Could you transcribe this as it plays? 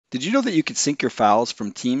Did you know that you could sync your files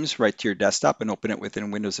from Teams right to your desktop and open it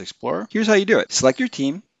within Windows Explorer? Here's how you do it. Select your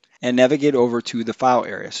team and navigate over to the file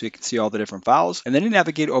area so you can see all the different files, and then you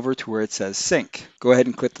navigate over to where it says sync. Go ahead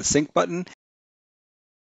and click the sync button.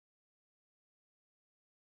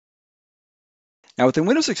 Now within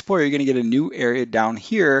Windows Explorer, you're going to get a new area down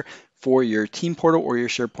here for your team portal or your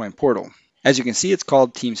SharePoint portal. As you can see, it's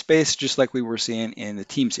called Team Space, just like we were seeing in the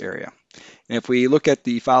Teams area. And if we look at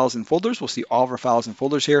the files and folders, we'll see all of our files and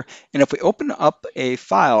folders here. And if we open up a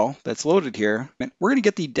file that's loaded here, we're going to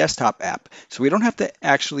get the desktop app. So we don't have to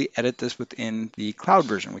actually edit this within the cloud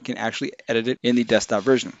version. We can actually edit it in the desktop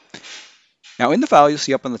version. Now in the file, you'll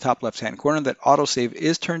see up on the top left-hand corner that autosave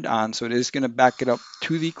is turned on, so it is going to back it up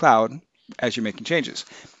to the cloud as you're making changes.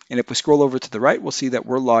 And if we scroll over to the right, we'll see that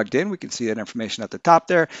we're logged in. We can see that information at the top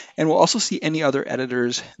there, and we'll also see any other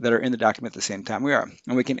editors that are in the document at the same time we are.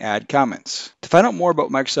 And we can add comments. To find out more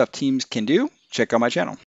about what Microsoft Teams can do, check out my channel.